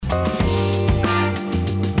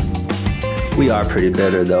We are pretty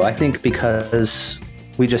bitter, though. I think because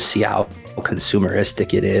we just see how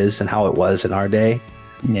consumeristic it is and how it was in our day.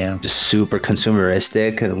 Yeah. Just super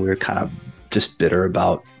consumeristic. And we're kind of just bitter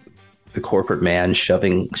about the corporate man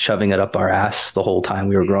shoving it up our ass the whole time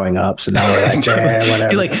we were growing up. So now we're like,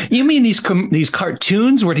 whatever. You're like, you mean these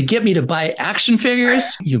cartoons were to get me to buy action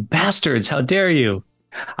figures? You bastards. How dare you?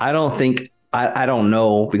 I don't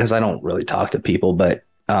know, because I don't really talk to people, but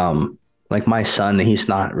like my son, he's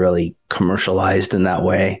not really commercialized in that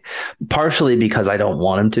way, partially because I don't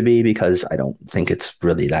want him to be, because I don't think it's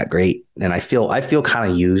really that great. And I feel kind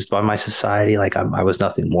of used by my society. Like I was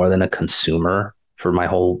nothing more than a consumer for my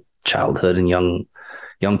whole childhood and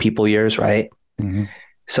young people years. Right. Mm-hmm.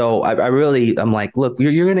 So I'm like, look,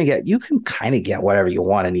 you can kind of get whatever you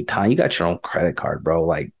want anytime. You got your own credit card, bro.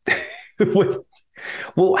 Like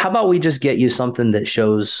well, how about we just get you something that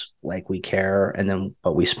shows like we care,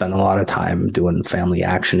 but we spend a lot of time doing family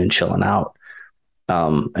action and chilling out.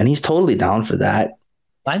 And he's totally down for that.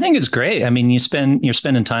 I think it's great. I mean, you're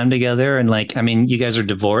spending time together, and like, I mean, you guys are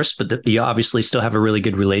divorced, but you obviously still have a really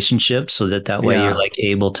good relationship, so that way you're like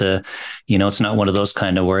able to, it's not one of those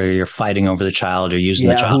kind of where you're fighting over the child or using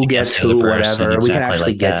the child who gets who, whatever. We can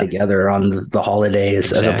actually get together on the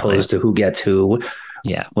holidays as opposed to who gets who.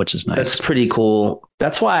 Yeah, which is nice. That's pretty cool.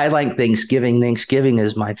 That's why I like Thanksgiving. Thanksgiving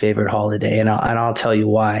is my favorite holiday, and I'll tell you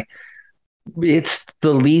why. It's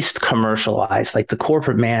the least commercialized. Like the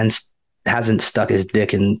corporate man hasn't stuck his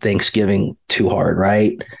dick in Thanksgiving too hard,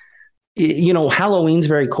 right? Halloween's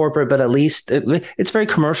very corporate, but at least it's very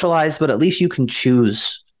commercialized. But at least you can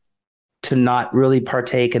choose to not really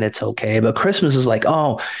partake, and it's okay. But Christmas is like,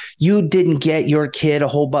 oh, you didn't get your kid a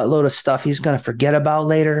whole buttload of stuff he's going to forget about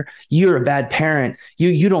later. You're a bad parent.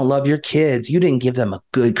 You don't love your kids. You didn't give them a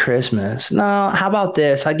good Christmas. No, how about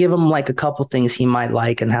this? I give him like a couple things he might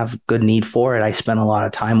like and have good need for it. I spend a lot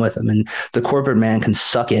of time with him, and the corporate man can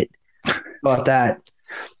suck it about that.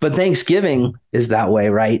 But Thanksgiving is that way,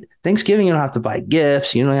 right? Thanksgiving, you don't have to buy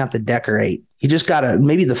gifts. You don't have to decorate. You just gotta,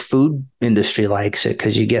 maybe the food industry likes it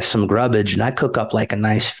because you get some grubbage, and I cook up like a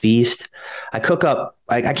nice feast. I cook up,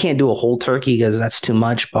 I can't do a whole turkey because that's too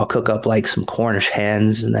much, but I'll cook up like some Cornish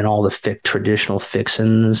hens and then all the traditional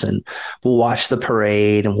fixins, and we'll watch the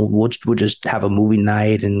parade, and we'll just have a movie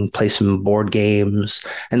night and play some board games.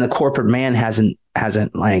 And the corporate man hasn't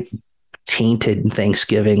like tainted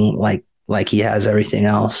Thanksgiving like he has everything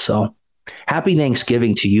else. So happy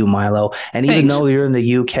Thanksgiving to you, Milo. And even though you're in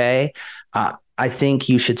the UK, I think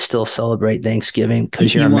you should still celebrate Thanksgiving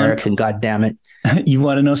because you're American, goddammit. You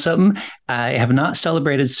want to know something? I have not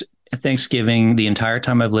celebrated Thanksgiving the entire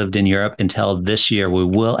time I've lived in Europe until this year. We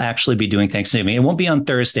will actually be doing Thanksgiving. It won't be on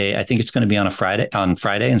Thursday. I think it's going to be on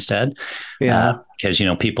Friday instead. Yeah. Because,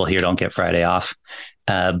 people here don't get Friday off.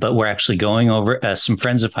 But we're actually going over, some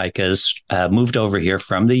friends of Heike's moved over here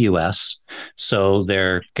from the US. So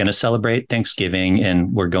they're going to celebrate Thanksgiving,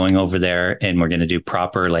 and we're going over there, and we're going to do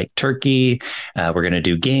proper like turkey. We're going to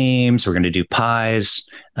do games. We're going to do pies,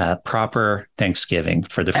 proper Thanksgiving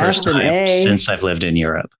for the first time since I've lived in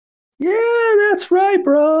Europe. Yeah, that's right,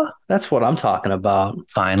 bro. That's what I'm talking about.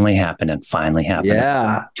 Finally happening.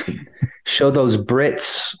 Yeah. Show those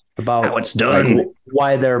Brits about how it's done.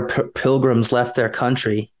 Why their pilgrims left their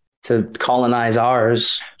country to colonize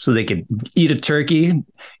ours. So they could eat a turkey,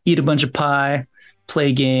 eat a bunch of pie,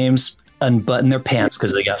 play games, unbutton their pants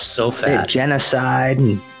because they got so fat. Genocide,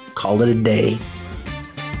 and call it a day.